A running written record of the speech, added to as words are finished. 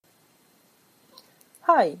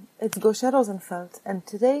Hi, it's Gosha Rosenfeld, and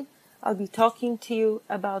today I'll be talking to you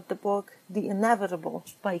about the book The Inevitable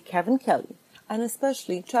by Kevin Kelly, and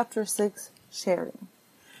especially Chapter 6, Sharing.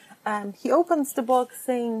 He opens the book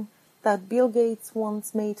saying that Bill Gates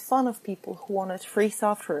once made fun of people who wanted free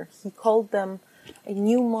software. He called them a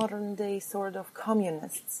new modern day sort of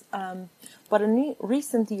communists. But in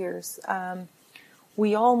recent years,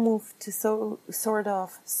 we all moved to sort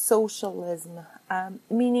of socialism,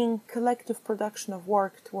 meaning collective production of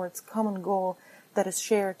work towards common goal that is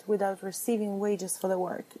shared without receiving wages for the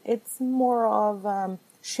work. It's more of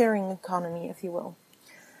sharing economy, if you will.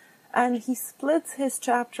 And he splits his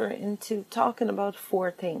chapter into talking about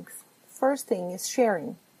four things. First thing is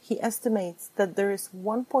sharing. He estimates that there is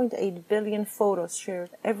 1.8 billion photos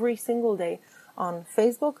shared every single day on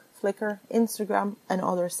Facebook, Flickr, Instagram, and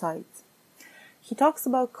other sites. He talks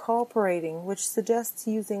about cooperating, which suggests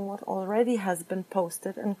using what already has been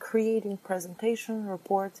posted and creating presentation,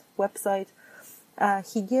 report, website.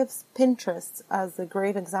 He gives Pinterest as a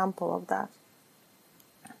great example of that.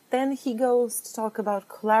 Then he goes to talk about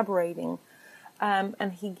collaborating,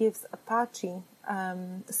 and he gives Apache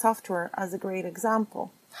software as a great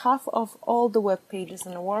example. Half of all the web pages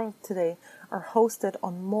in the world today are hosted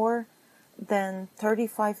on more than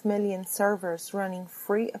 35 million servers running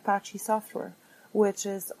free Apache software, which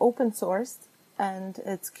is open sourced and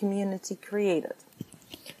it's community created.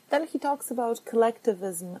 Then he talks about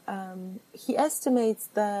collectivism. He estimates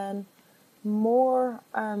that more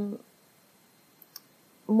than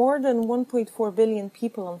 1.4 billion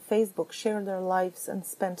people on Facebook share their lives and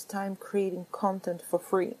spend time creating content for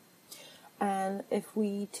free. And if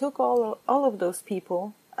we took all of those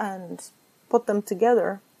people and put them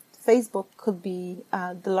together, Facebook could be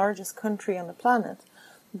the largest country on the planet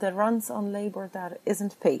that runs on labor that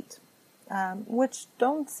isn't paid, which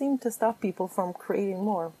don't seem to stop people from creating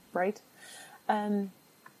more, right?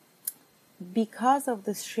 Because of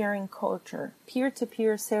this sharing culture,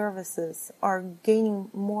 peer-to-peer services are gaining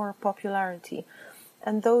more popularity,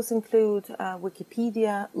 and those include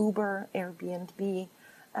Wikipedia, Uber, Airbnb,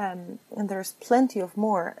 and there's plenty of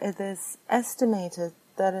more. It is estimated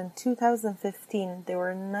that in 2015 there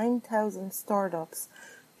were 9,000 startups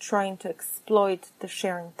trying to exploit the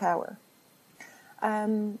sharing power.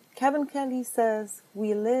 Kevin Kelly says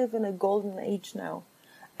we live in a golden age now,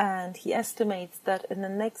 and he estimates that in the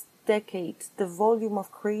next decade the volume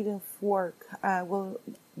of creative work will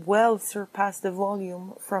well surpass the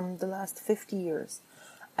volume from the last 50 years,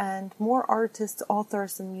 and more artists,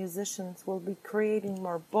 authors, and musicians will be creating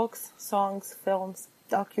more books, songs, films,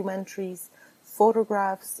 documentaries,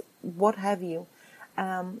 photographs, what have you.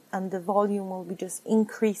 And the volume will be just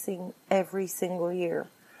increasing every single year.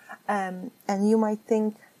 And you might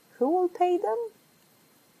think, who will pay them?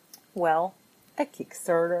 Well, a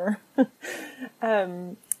Kickstarter.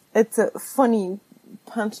 It's a funny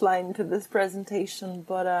punchline to this presentation,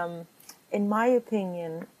 but in my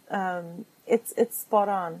opinion, it's spot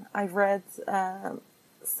on. I've read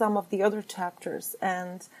some of the other chapters,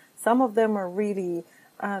 and some of them are really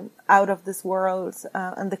out of this world,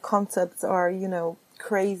 and the concepts are,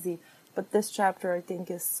 crazy. But this chapter, I think,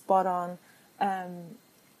 is spot on.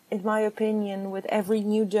 In my opinion, with every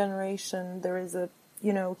new generation, there is a,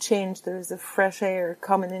 change. There is a fresh air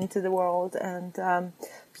coming into the world, and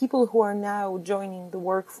people who are now joining the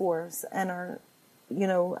workforce and are,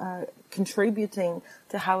 contributing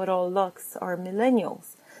to how it all looks are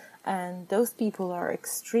millennials. And those people are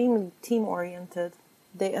extremely team-oriented.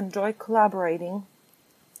 They enjoy collaborating.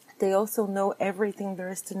 They also know everything there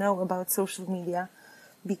is to know about social media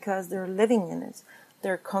because they're living in it.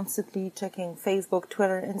 They're constantly checking Facebook,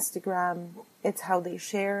 Twitter, Instagram. It's how they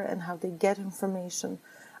share and how they get information.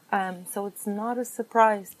 So it's not a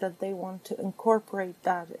surprise that they want to incorporate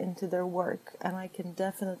that into their work. And I can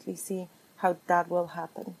definitely see how that will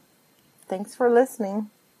happen. Thanks for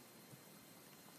listening.